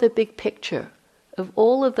saw the big picture of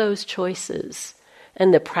all of those choices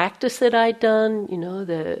and the practice that I'd done,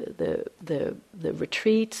 the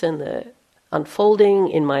retreats and the unfolding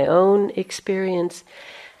in my own experience.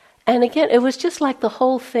 And again, it was just like the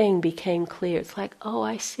whole thing became clear. It's like, oh,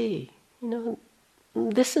 I see.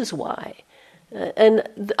 This is why. And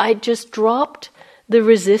I just dropped the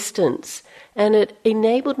resistance, and it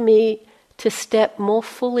enabled me to step more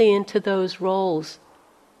fully into those roles.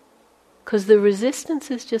 Because the resistance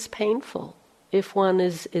is just painful if one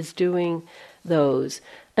is doing those.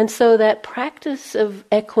 And so that practice of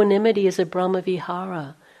equanimity as a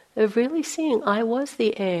Brahmavihara, of really seeing I was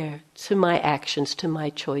the heir to my actions, to my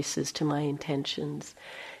choices, to my intentions.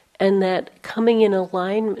 And that coming in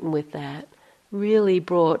alignment with that really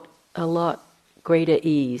brought a lot greater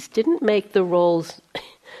ease. Didn't make the roles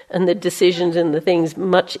and the decisions and the things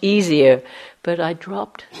much easier, but I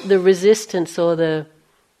dropped the resistance or the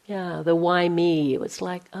why me. It was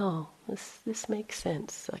like, oh, this makes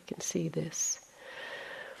sense. I can see this.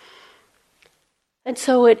 And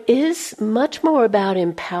so it is much more about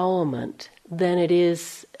empowerment than it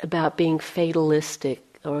is about being fatalistic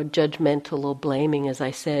or judgmental or blaming, as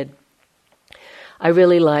I said. I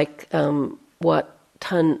really like what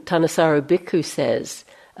Thanissaro Bhikkhu says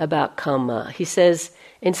about karma. He says,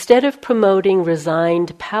 instead of promoting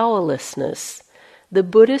resigned powerlessness, the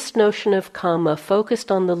Buddhist notion of karma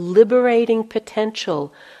focused on the liberating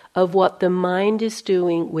potential of what the mind is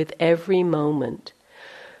doing with every moment.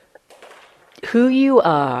 Who you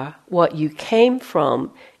are, what you came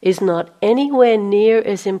from, is not anywhere near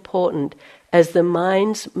as important as the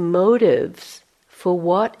mind's motives for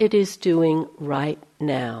what it is doing right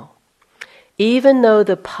now. Even though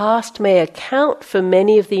the past may account for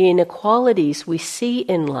many of the inequalities we see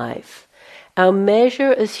in life, our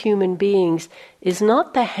measure as human beings is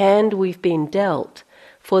not the hand we've been dealt,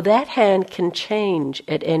 for that hand can change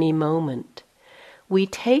at any moment. We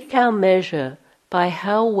take our measure by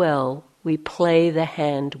how well we play the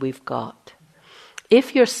hand we've got.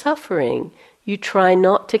 If you're suffering, you try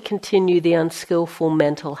not to continue the unskillful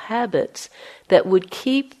mental habits that would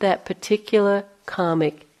keep that particular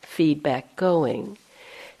karmic feedback going.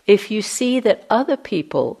 If you see that other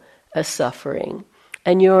people are suffering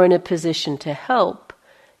and you're in a position to help,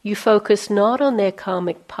 you focus not on their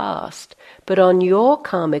karmic past, but on your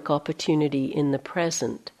karmic opportunity in the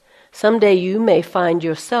present. Someday you may find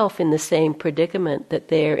yourself in the same predicament that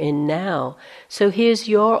they're in now. So here's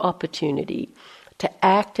your opportunity to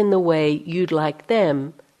act in the way you'd like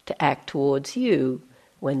them to act towards you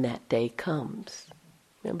when that day comes.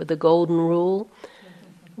 Remember the golden rule?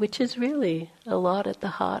 Which is really a lot at the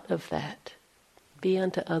heart of that. Be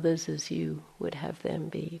unto others as you would have them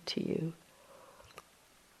be to you.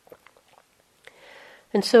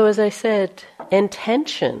 And so, as I said,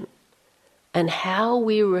 intention and how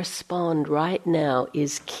we respond right now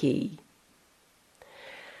is key.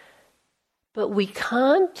 But we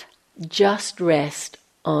can't just rest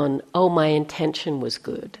on, oh, my intention was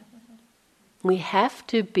good. We have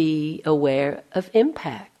to be aware of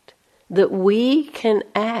impact, that we can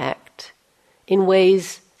act in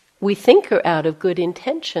ways we think are out of good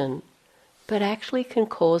intention, but actually can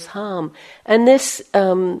cause harm. And this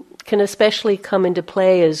can especially come into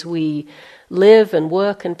play as we live and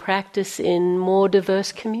work and practice in more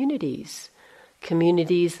diverse communities,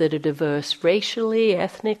 communities that are diverse racially,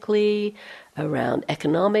 ethnically, around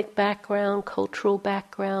economic background, cultural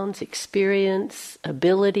backgrounds, experience,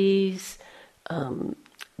 abilities,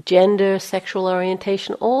 gender, sexual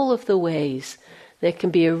orientation, all of the ways there can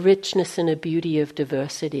be a richness and a beauty of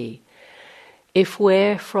diversity. If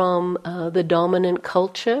we're from the dominant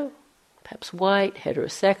culture, perhaps white,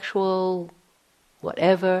 heterosexual,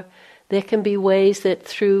 whatever, there can be ways that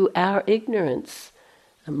through our ignorance,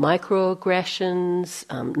 microaggressions,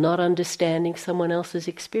 not understanding someone else's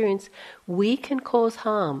experience, we can cause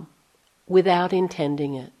harm without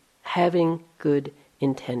intending it, having good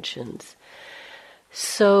intentions.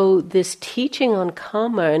 So this teaching on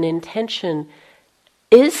karma and intention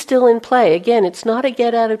is still in play. Again, it's not a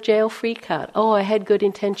get out of jail free card. Oh, I had good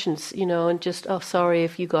intentions, and just, oh, sorry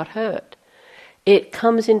if you got hurt. It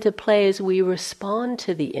comes into play as we respond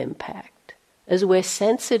to the impact, as we're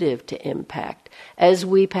sensitive to impact, as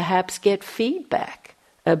we perhaps get feedback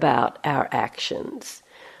about our actions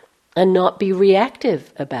and not be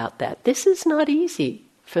reactive about that. This is not easy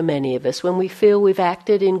for many of us when we feel we've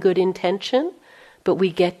acted in good intention, but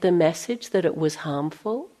we get the message that it was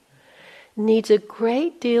harmful. It needs a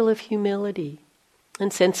great deal of humility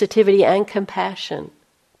and sensitivity and compassion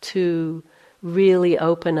to really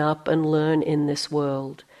open up and learn in this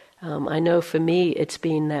world. I know for me it's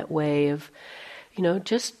been that way of,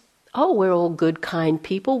 just, oh, we're all good, kind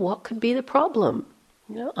people. What could be the problem?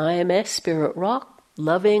 IMS, Spirit Rock,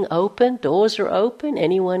 loving, open, doors are open,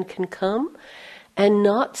 anyone can come. And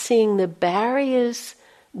not seeing the barriers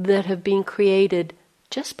that have been created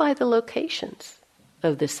just by the locations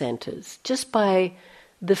of the centers, just by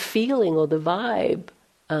the feeling or the vibe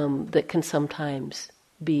that can sometimes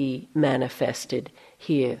be manifested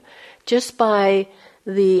here, just by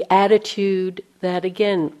the attitude that,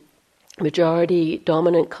 again, majority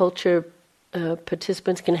dominant culture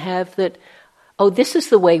participants can have that, oh, this is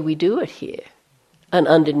the way we do it here. And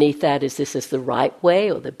underneath that is this is the right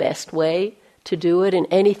way or the best way to do it, and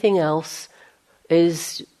anything else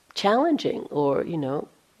is challenging or,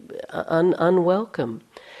 unwelcome.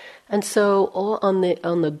 And so on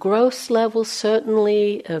the gross level,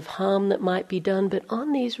 certainly, of harm that might be done, but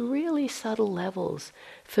on these really subtle levels,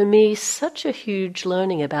 for me, such a huge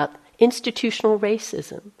learning about institutional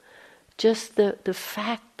racism. Just the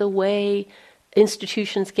fact, the way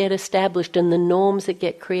institutions get established and the norms that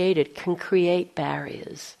get created can create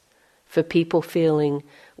barriers for people feeling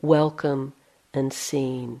welcome and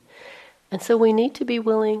seen. And so we need to be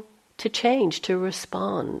willing to change, to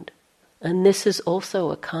respond. And this is also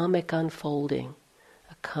a karmic unfolding,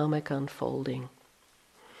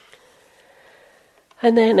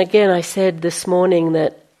 And then again, I said this morning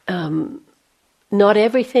that not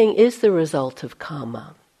everything is the result of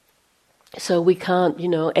karma. So we can't,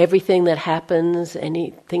 everything that happens,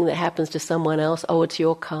 anything that happens to someone else, oh, it's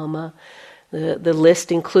your karma. The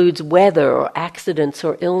list includes weather or accidents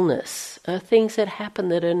or illness, things that happen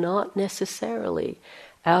that are not necessarily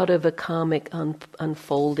out of a karmic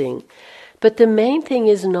unfolding. But the main thing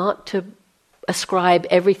is not to ascribe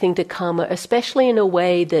everything to karma, especially in a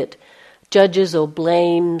way that judges or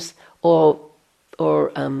blames or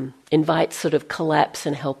invites sort of collapse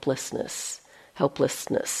and helplessness.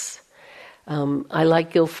 I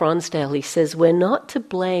like Gil Fronsdale. He says, we're not to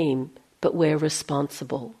blame, but we're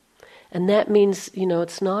responsible. And that means,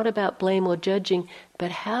 it's not about blame or judging,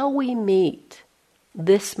 but how we meet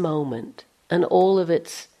this moment and all of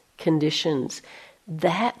its conditions.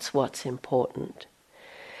 That's what's important.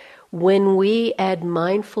 When we add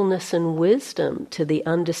mindfulness and wisdom to the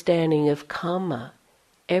understanding of karma,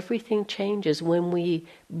 everything changes. When we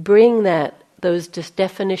bring those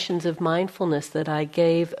definitions of mindfulness that I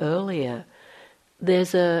gave earlier,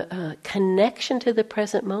 there's a connection to the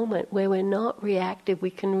present moment where we're not reactive.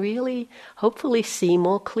 We can really, hopefully, see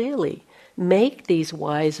more clearly, make these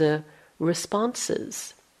wiser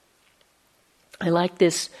responses. I like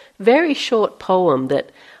this very short poem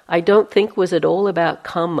that I don't think was at all about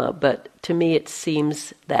karma, but to me it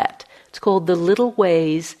seems that. It's called The Little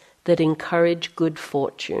Ways That Encourage Good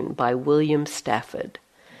Fortune by William Stafford.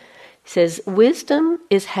 He says, Wisdom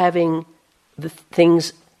is having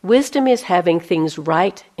things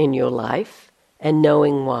right in your life and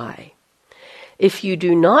knowing why. If you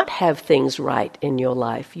do not have things right in your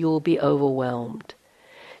life, you will be overwhelmed.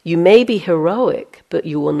 You may be heroic, but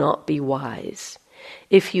you will not be wise.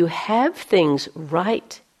 If you have things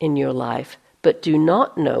right in your life, but do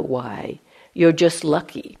not know why, you're just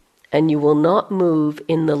lucky, and you will not move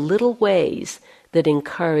in the little ways that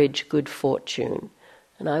encourage good fortune.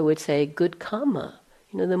 And I would say good karma.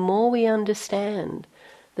 The more we understand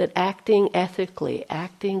that acting ethically,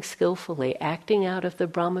 acting skillfully, acting out of the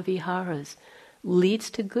Brahmaviharas, leads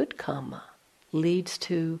to good karma, leads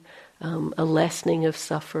to a lessening of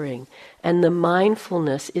suffering. And the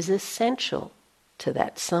mindfulness is essential to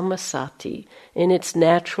that samasati in its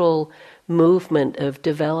natural movement of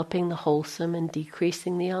developing the wholesome and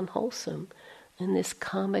decreasing the unwholesome. And this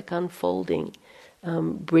karmic unfolding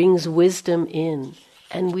brings wisdom in,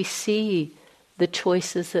 and we see the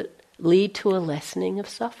choices that lead to a lessening of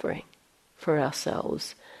suffering for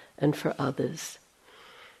ourselves and for others.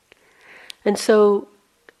 And so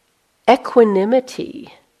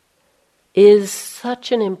equanimity is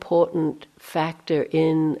such an important factor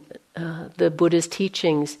in the Buddha's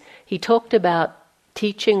teachings. He talked about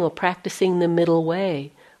teaching or practicing the middle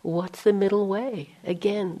way. What's the middle way?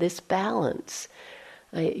 Again, this balance.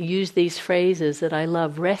 I use these phrases that I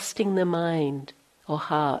love: resting the mind or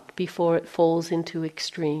heart before it falls into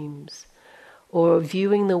extremes, or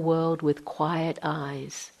viewing the world with quiet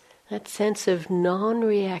eyes. That sense of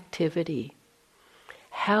non-reactivity.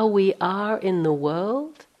 How we are in the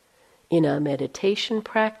world, in our meditation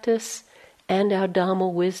practice, and our Dharma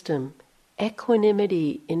wisdom.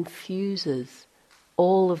 Equanimity infuses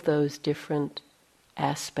all of those different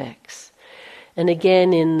aspects. And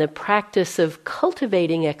again, in the practice of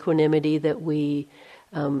cultivating equanimity that we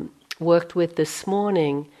worked with this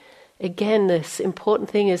morning, again, this important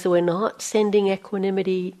thing is that we're not sending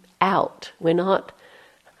equanimity out. We're not,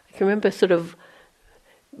 I can remember sort of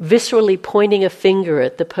viscerally pointing a finger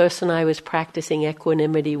at the person I was practicing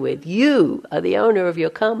equanimity with. You are the owner of your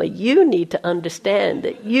karma. You need to understand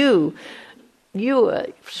that you are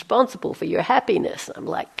responsible for your happiness. I'm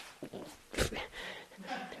like...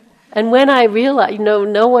 And when I realized,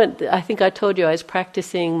 no one, I think I told you I was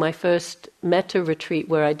practicing my first metta retreat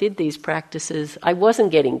where I did these practices. I wasn't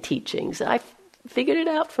getting teachings. I figured it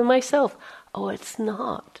out for myself. Oh, it's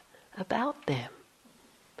not about them.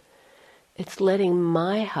 It's letting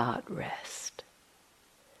my heart rest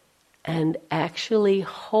and actually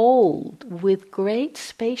hold with great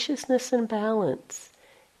spaciousness and balance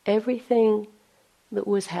everything that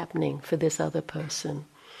was happening for this other person.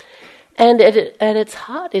 And at its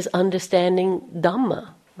heart is understanding Dhamma,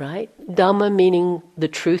 right? Dhamma meaning the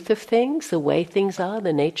truth of things, the way things are,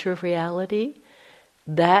 the nature of reality.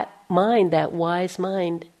 That mind, that wise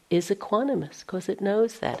mind, is equanimous because it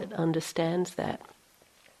knows that, it understands that.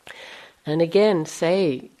 And again,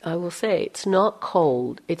 I will say, it's not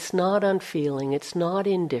cold, it's not unfeeling, it's not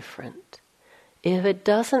indifferent. If it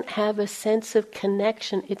doesn't have a sense of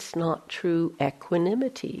connection, it's not true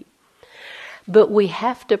equanimity. But we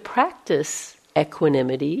have to practice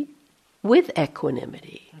equanimity with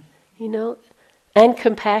equanimity, and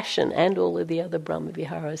compassion and all of the other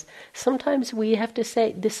Brahmaviharas. Sometimes we have to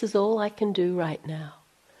say, this is all I can do right now.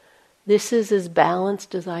 This is as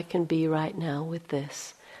balanced as I can be right now with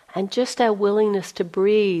this. And just our willingness to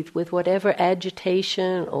breathe with whatever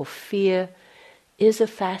agitation or fear is a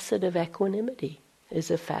facet of equanimity,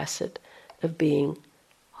 is a facet of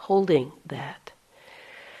holding that.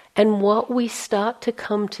 And what we start to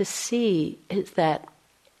come to see is that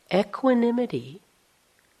equanimity,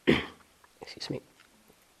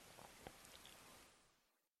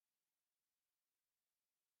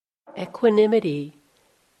 equanimity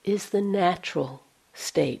is the natural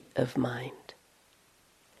state of mind.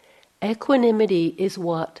 Equanimity is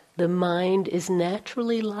what the mind is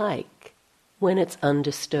naturally like when it's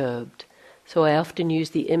undisturbed. So I often use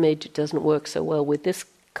the image, it doesn't work so well with this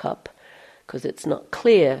cup, because it's not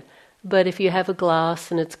clear, but if you have a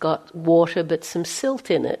glass and it's got water but some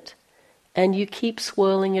silt in it, and you keep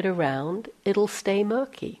swirling it around, it'll stay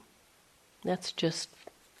murky. That's just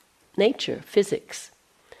nature, physics.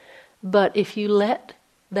 But if you let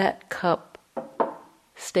that cup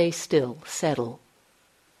stay still, settle,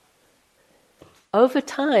 over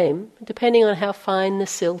time, depending on how fine the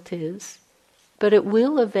silt is, but it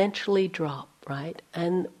will eventually drop, right?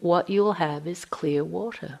 And what you'll have is clear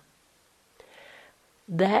water.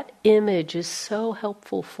 That image is so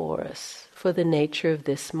helpful for us, for the nature of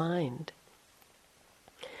this mind.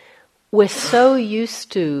 We're so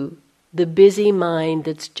used to the busy mind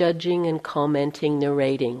that's judging and commenting,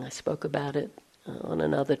 narrating. I spoke about it on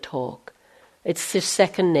another talk. It's just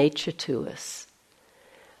second nature to us.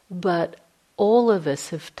 But all of us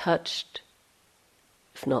have touched,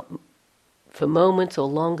 if not for moments or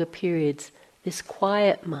longer periods, this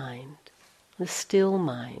quiet mind, the still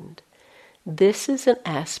mind. This is an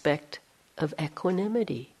aspect of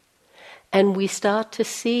equanimity. And we start to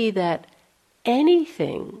see that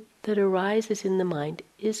anything that arises in the mind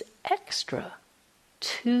is extra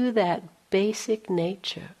to that basic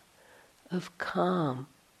nature of calm,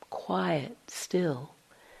 quiet, still.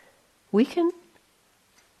 We can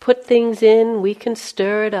put things in, we can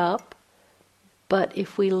stir it up, But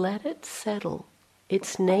if we let it settle,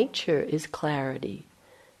 its nature is clarity.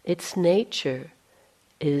 Its nature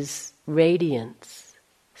is radiance,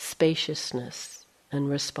 spaciousness, and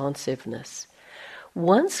responsiveness.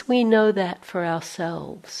 Once we know that for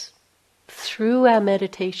ourselves, through our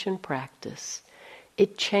meditation practice,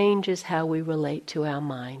 it changes how we relate to our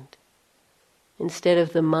mind. Instead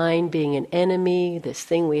of the mind being an enemy, this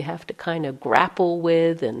thing we have to kind of grapple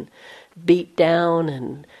with and beat down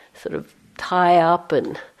and sort of tie up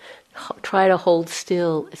and try to hold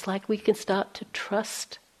still, it's like we can start to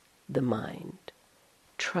trust the mind,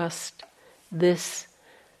 trust this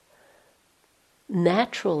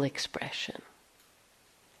natural expression,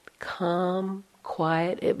 calm,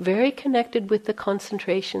 quiet, very connected with the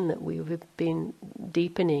concentration that we've been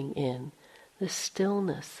deepening in, the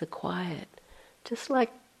stillness, the quiet, just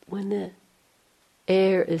like when the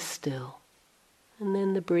air is still and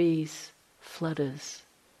then the breeze flutters.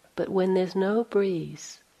 But when there's no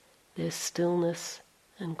breeze, there's stillness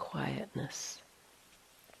and quietness.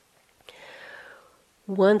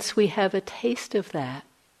 Once we have a taste of that,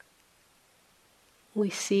 we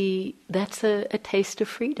see that's a taste of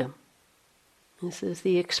freedom. This is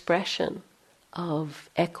the expression of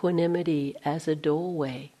equanimity as a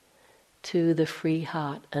doorway to the free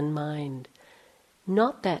heart and mind.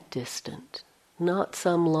 Not that distant, not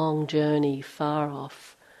some long journey far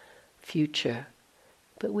off future,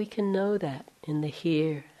 but we can know that in the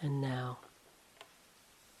here and now.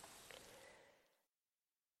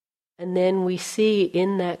 And then we see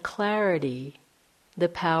in that clarity the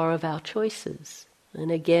power of our choices.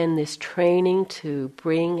 And again, this training to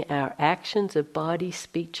bring our actions of body,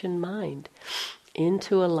 speech, and mind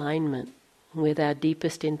into alignment with our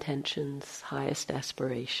deepest intentions, highest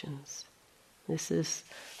aspirations. This is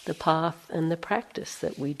the path and the practice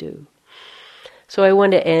that we do. So I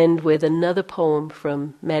want to end with another poem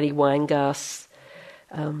from Maddie Weingast's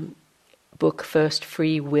book, First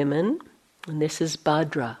Free Women. And this is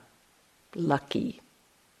Bhadra, lucky.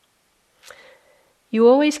 You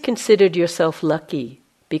always considered yourself lucky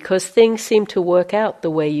because things seemed to work out the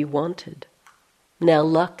way you wanted. Now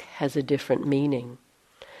luck has a different meaning.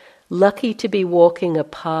 Lucky to be walking a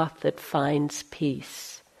path that finds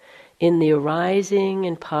peace in the arising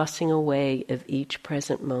and passing away of each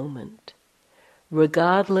present moment,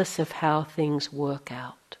 regardless of how things work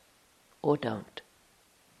out or don't.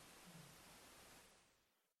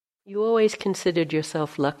 You always considered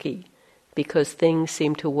yourself lucky because things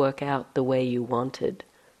seem to work out the way you wanted.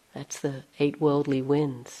 That's the 8 worldly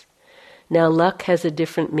winds. Now luck has a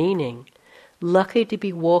different meaning. Lucky to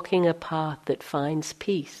be walking a path that finds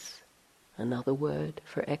peace, another word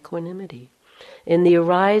for equanimity, in the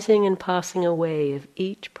arising and passing away of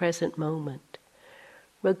each present moment,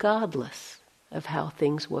 regardless of how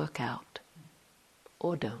things work out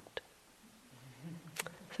or don't.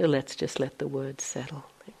 So let's just let the words settle.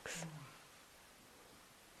 Thanks.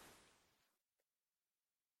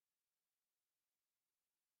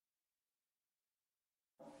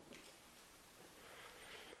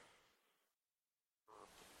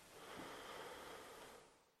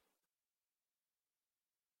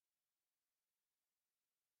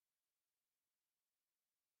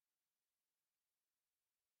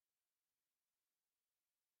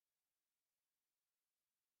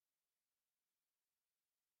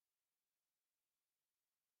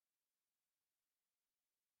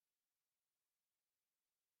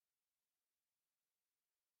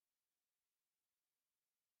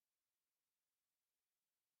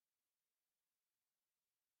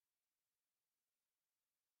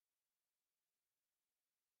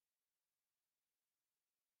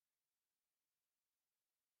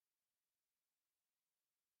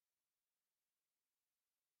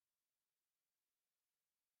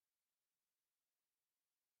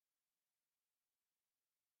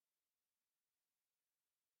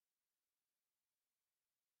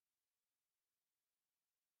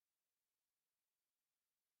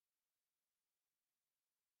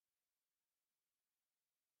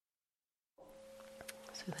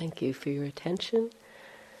 So thank you for your attention.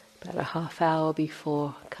 About a half hour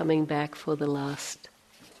before coming back for the last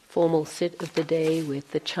formal sit of the day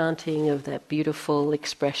with the chanting of that beautiful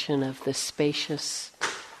expression of the spacious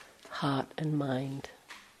heart and mind,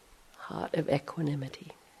 heart of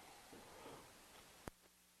equanimity.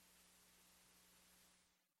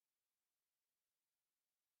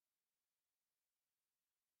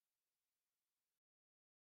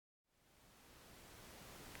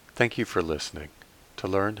 Thank you for listening. To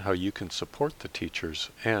learn how you can support the teachers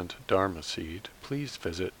and Dharma Seed, please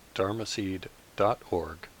visit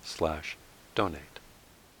dharmaseed.org/donate.